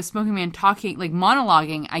episode with Smoking Man talking, like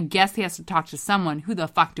monologuing. I guess he has to talk to someone. Who the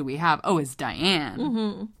fuck do we have? Oh, it's Diane.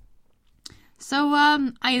 Mm-hmm. So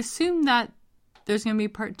I assume that there's going to be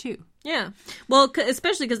part 2. Yeah. Well,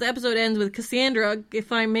 especially because the episode ends with Cassandra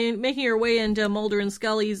making her way into Mulder and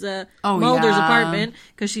Scully's Mulder's apartment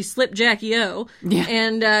because she slipped Jackie O. Yeah.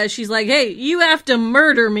 And she's like, hey, you have to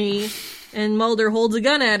murder me. And Mulder holds a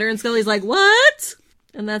gun at her and Scully's like, what?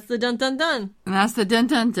 And that's the dun-dun-dun. And that's the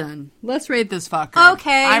dun-dun-dun. Let's rate this fucker.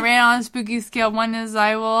 Okay. I rate on a spooky scale. 1 is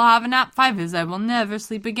I will have a nap. 5 is I will never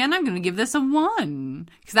sleep again. I'm going to give this a 1.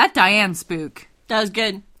 Because that Diane spook. That was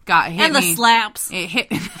good. Hit and me. The slaps.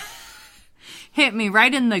 It hit me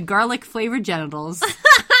right in the garlic-flavored genitals.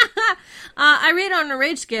 I rate on a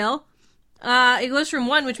rage scale. It goes from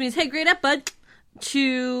 1, which means, hey, great up, bud,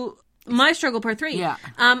 to my struggle part 3. Yeah.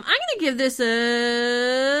 I'm going to give this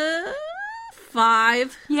a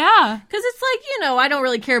 5. Yeah. Because it's like, I don't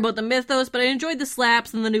really care about the mythos, but I enjoyed the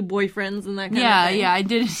slaps and the new boyfriends and that kind of thing. Yeah, I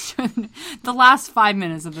did enjoy the last 5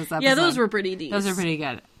 minutes of this episode. Yeah, those were pretty decent. Those are pretty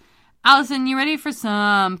good. Alison, you ready for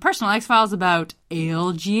some personal X-Files about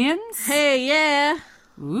aliens? Hey, yeah.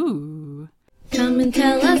 Ooh. Come and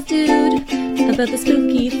tell us, dude, about the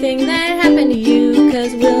spooky thing that happened to you.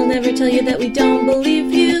 'Cause we'll never tell you that we don't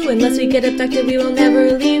believe you. Unless we get abducted, we will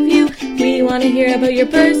never leave you. We want to hear about your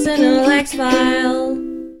personal X-File.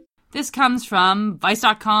 This comes from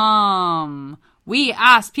Vice.com. We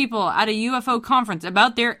asked people at a UFO conference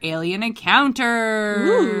about their alien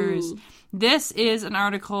encounters. Ooh. This is an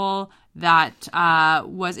article that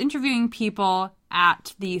was interviewing people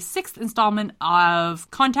at the 6th installment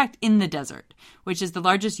of Contact in the Desert, which is the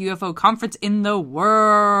largest UFO conference in the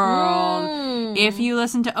world. If you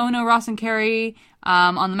listen to Ono, Ross, and Carrie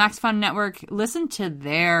on the Max Fun Network, listen to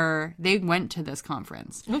they went to this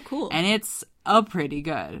conference. Oh, cool. And it's pretty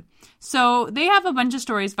good. So they have a bunch of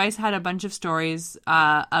stories. Vice had a bunch of stories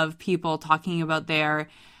of people talking about their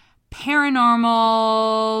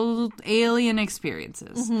paranormal alien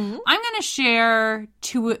experiences. I'm going to share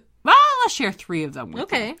let's share 3 of them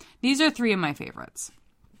with you. These are 3 of my favorites.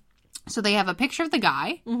 So they have a picture of the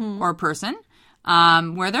guy or person,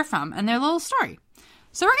 where they're from, and their little story.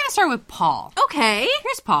 So we're going to start with Paul. Okay.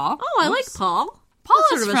 Here's Paul. Oh, I like Paul. Paul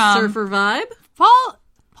That's is sort of from a surfer vibe.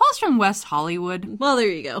 Paul's from West Hollywood. Well, there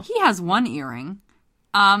you go. He has 1 earring,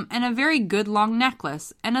 and a very good long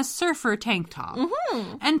necklace, and a surfer tank top.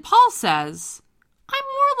 And Paul says, I'm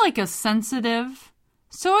more like a sensitive,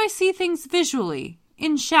 so I see things visually,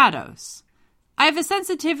 in shadows. I have a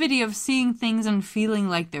sensitivity of seeing things and feeling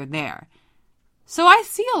like they're there. So I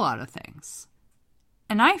see a lot of things.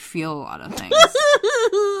 And I feel a lot of things.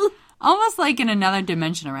 Almost like in another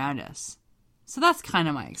dimension around us. So that's kind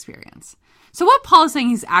of my experience. So what Paul is saying,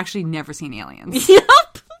 he's actually never seen aliens.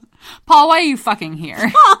 Yep. Paul, why are you fucking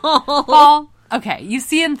here? Paul, okay, you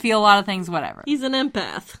see and feel a lot of things, whatever. He's an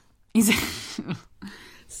empath.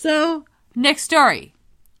 So, next story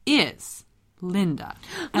is Linda.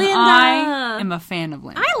 And Linda! I am a fan of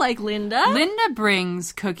Linda. I like Linda. Linda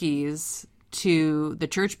brings cookies to the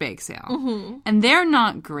church bake sale. And they're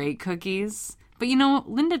not great cookies. But you know,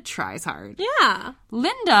 Linda tries hard. Yeah.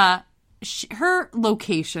 Linda, her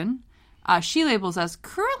location, she labels as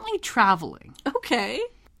currently traveling. Okay.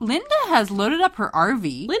 Linda has loaded up her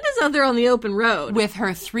RV. Linda's out there on the open road. With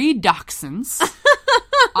her 3 dachshunds.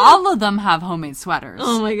 All of them have homemade sweaters.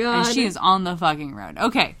 Oh my God. And she is on the fucking road.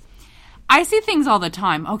 Okay. I see things all the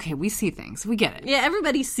time. Okay, we see things. We get it. Yeah,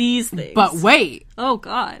 everybody sees things. But wait. Oh,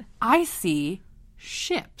 God. I see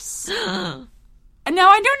ships. Now, I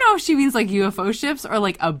don't know if she means like UFO ships or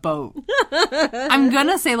like a boat. I'm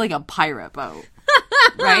gonna say like a pirate boat.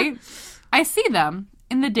 Right? I see them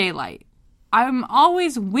in the daylight. I'm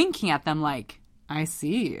always winking at them like, I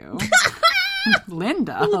see you.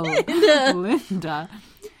 Linda.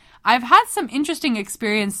 I've had some interesting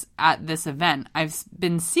experience at this event. I've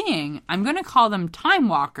been seeing, I'm going to call them time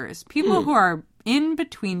walkers, people who are in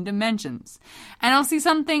between dimensions. And I'll see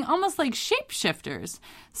something almost like shapeshifters.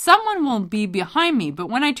 Someone will be behind me, but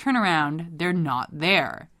when I turn around, they're not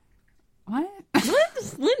there. What?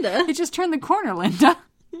 What? Linda? I just turned the corner, Linda.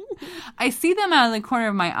 I see them out of the corner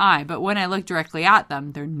of my eye, but when I look directly at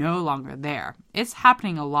them, they're no longer there. It's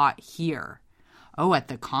happening a lot here. Oh, at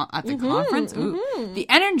the conference? Ooh. The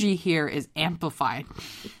energy here is amplified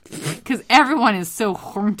because everyone is so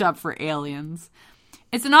horned up for aliens.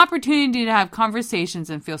 It's an opportunity to have conversations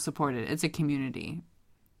and feel supported. It's a community.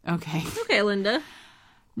 Okay. Okay, Linda.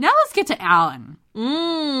 Now let's get to Alan.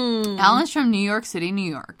 Alan's from New York City, New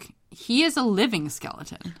York. He is a living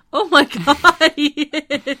skeleton. Oh my God,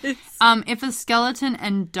 yes. If a skeleton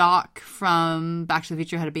and Doc from Back to the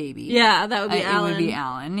Future had a baby. Yeah, that would be Alan. It would be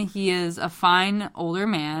Alan. He is a fine older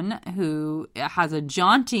man who has a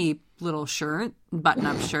jaunty little shirt,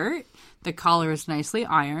 button-up shirt. The collar is nicely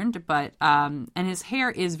ironed, but and his hair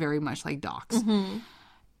is very much like Doc's.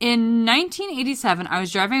 In 1987, I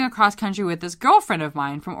was driving across country with this girlfriend of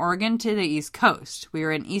mine from Oregon to the East Coast. We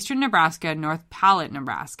were in eastern Nebraska, North Pallet,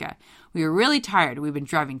 Nebraska. We were really tired. We'd been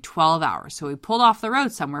driving 12 hours, so we pulled off the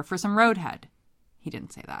road somewhere for some roadhead. He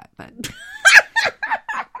didn't say that, but...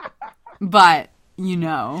 But, you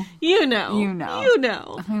know. You know.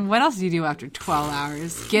 I mean, what else do you do after 12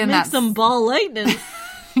 hours? Get in Make some ball lightning.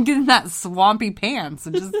 Get in that swampy pants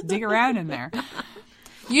and just dig around in there.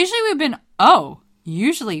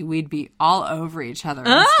 Usually we'd be all over each other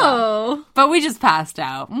and stuff. But we just passed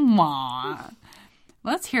out. Mwah.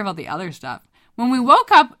 Let's hear about the other stuff. When we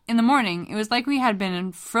woke up in the morning, it was like we had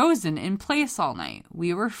been frozen in place all night.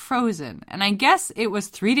 We were frozen. And I guess it was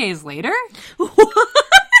 3 days later?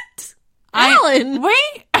 What? Alan!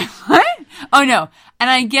 Wait! What? Oh, no.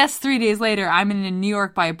 And I guess 3 days later, I'm in New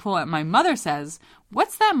York by a pool, and my mother says,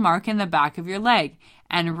 "What's that mark in the back of your leg?"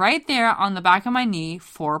 And right there on the back of my knee,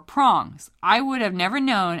 4 prongs. I would have never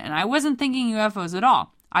known, and I wasn't thinking UFOs at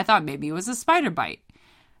all. I thought maybe it was a spider bite.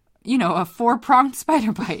 You know, a 4-pronged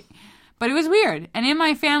spider bite. But it was weird. And in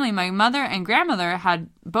my family, my mother and grandmother had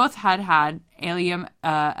alien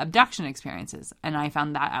abduction experiences. And I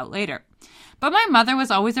found that out later. But my mother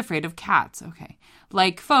was always afraid of cats. Okay.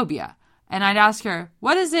 Like phobia. And I'd ask her,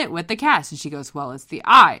 what is it with the cats? And she goes, well, it's the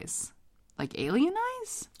eyes. Like alien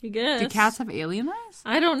eyes? I guess. Do cats have alien eyes?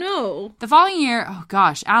 I don't know. The following year, oh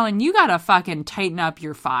gosh, Alan, you gotta fucking tighten up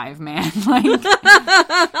your 5, man. Like,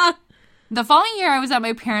 the following year, I was at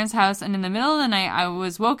my parents' house, and in the middle of the night, I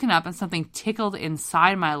was woken up and something tickled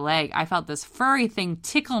inside my leg. I felt this furry thing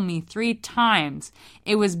tickle me 3 times.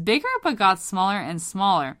 It was bigger, but got smaller and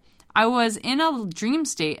smaller. I was in a dream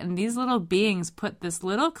state, and these little beings put this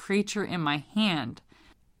little creature in my hand.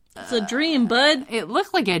 It's a dream, bud. It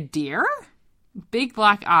looked like a deer? Big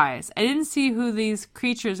black eyes. I didn't see who these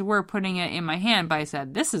creatures were putting it in my hand, but I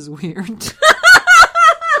said, this is weird.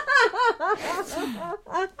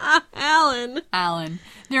 Alan.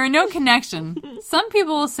 There are no connection. Some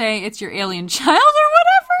people will say it's your alien child or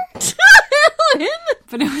whatever. Alan!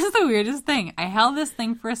 But it was the weirdest thing. I held this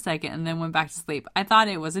thing for a second and then went back to sleep. I thought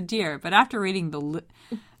it was a deer, but after reading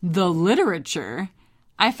the literature,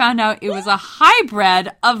 I found out it was a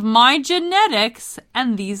hybrid of my genetics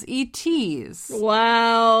and these ETs.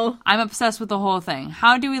 Wow. I'm obsessed with the whole thing.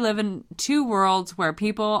 How do we live in 2 worlds where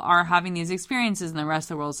people are having these experiences and the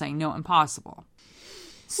rest of the world saying, no, impossible?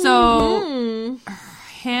 So,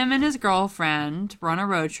 him and his girlfriend were on a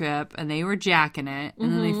road trip, and they were jacking it,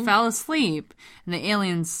 and then they fell asleep, and the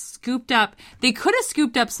aliens scooped up. They could have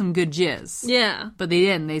scooped up some good jizz. Yeah. But they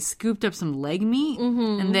didn't. They scooped up some leg meat,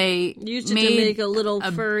 and they used it to make a little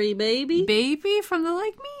furry baby. Baby from the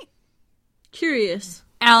leg meat? Curious.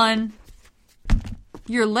 Alan,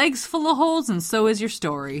 your leg's full of holes, and so is your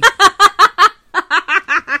story.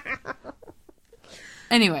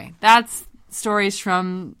 Anyway, that's stories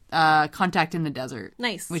from Contact in the Desert.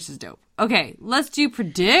 Nice. Which is dope. Okay, let's do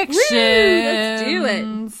predictions. Woo, let's do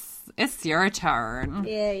it. It's your turn.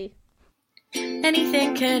 Yay.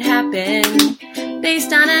 Anything could happen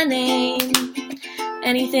based on a name.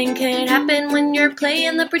 Anything could happen when you're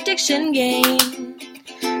playing the prediction game.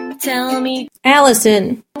 Tell me,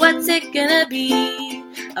 Allison, what's it gonna be?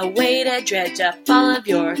 A way to dredge up all of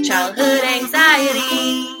your childhood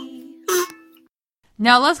anxiety.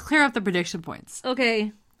 Now let's clear up the prediction points.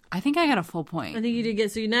 Okay. I think I got a full point. I think you did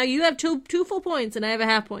get, so now you have two full points and I have a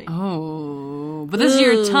half point. Oh, but this is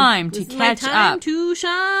your time to catch my time up. to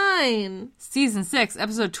shine. Season 6,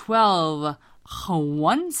 episode 12,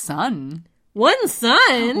 One Son. One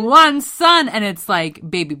son? One son, and it's like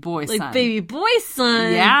baby boy son. Like baby boy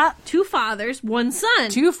son. Yeah. 2 fathers, 1 son.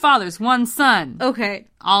 2 fathers, 1 son. Okay.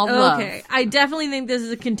 All love. Okay. I definitely think this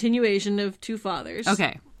is a continuation of 2 fathers.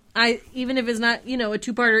 Okay. Even if it's not, a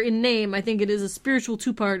 2-parter in name, I think it is a spiritual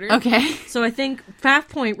 2-parter. Okay. So I think half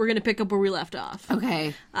point, we're going to pick up where we left off.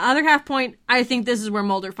 Okay. Other half point, I think this is where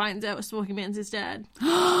Mulder finds out Smokey Man's his dad.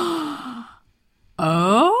 Oh.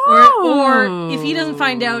 Or if he doesn't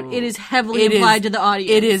find out, it is heavily implied to the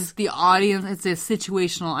audience. It is the audience. It's a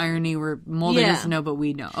situational irony where Mulder doesn't know, but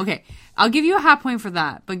we know. Okay. I'll give you a half point for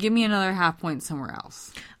that, but give me another half point somewhere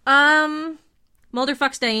else. Mulder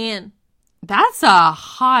fucks Diane. That's a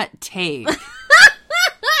hot take.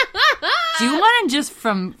 Do you want to just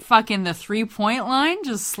from fucking the 3-point line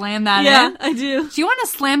just slam that in? Yeah, I do. Do you want to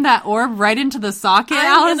slam that orb right into the socket,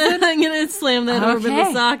 Allison? I'm gonna slam that orb in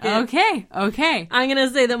the socket. Okay. I'm gonna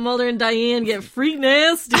say that Mulder and Diane get freak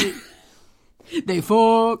nasty. They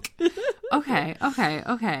fuck.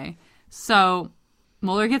 Okay. So,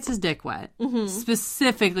 Mulder gets his dick wet.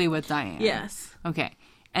 Specifically with Diane. Yes. Okay.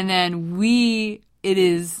 And then it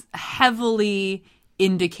is heavily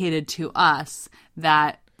indicated to us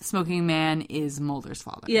that Smoking Man is Mulder's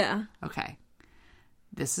father. Yeah. Okay.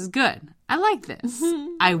 This is good. I like this.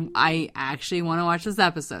 I actually want to watch this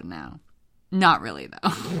episode now. Not really,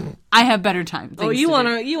 though. I have better time. You want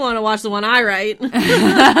to watch the one I write.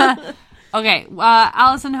 Okay,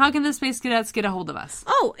 Allison, how can the Space Cadets get a hold of us?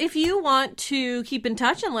 Oh, if you want to keep in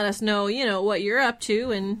touch and let us know, what you're up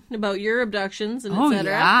to and about your abductions and etc.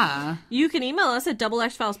 Yeah. You can email us at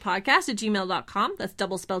doublexfilespodcast@gmail.com. That's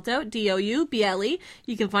double spelt out, DOUBLE.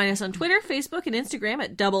 You can find us on Twitter, Facebook, and Instagram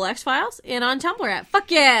at Double X Files, and on Tumblr at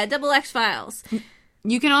Fuck Yeah, Double X Files.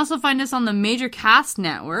 You can also find us on the Major Cast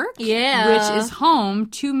Network, yeah, which is home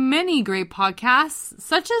to many great podcasts,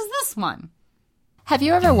 such as this one. Have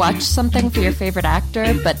you ever watched something for your favorite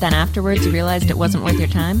actor, but then afterwards you realized it wasn't worth your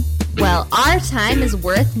time? Well, our time is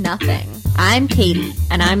worth nothing. I'm Katie.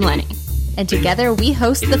 And I'm Lenny. And together we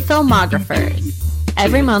host The Filmographers.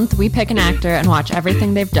 Every month we pick an actor and watch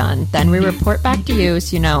everything they've done. Then we report back to you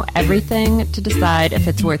so you know everything to decide if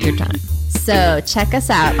it's worth your time. So check us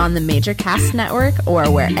out on the Major Cast Network or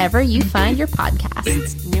wherever you find your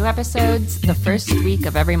podcasts. New episodes the first week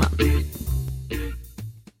of every month.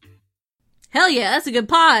 Hell yeah, that's a good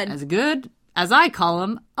pod. As good as I call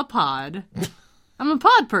him, a pod. I'm a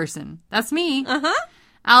pod person. That's me. Uh-huh.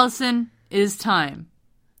 Allison, it is time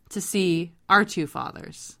to see our two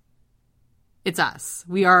fathers. It's us.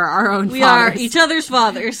 We are our own fathers. We are each other's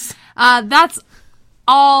fathers. That's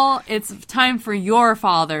all. It's time for your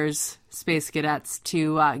fathers, Space Cadets,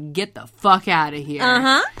 to get the fuck out of here.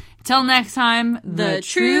 Uh-huh. Till next time, The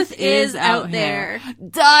truth is out there.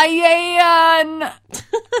 Diane!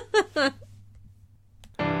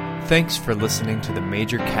 Thanks for listening to the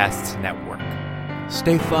Major Casts Network.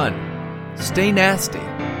 Stay fun, stay nasty,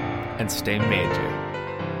 and stay major.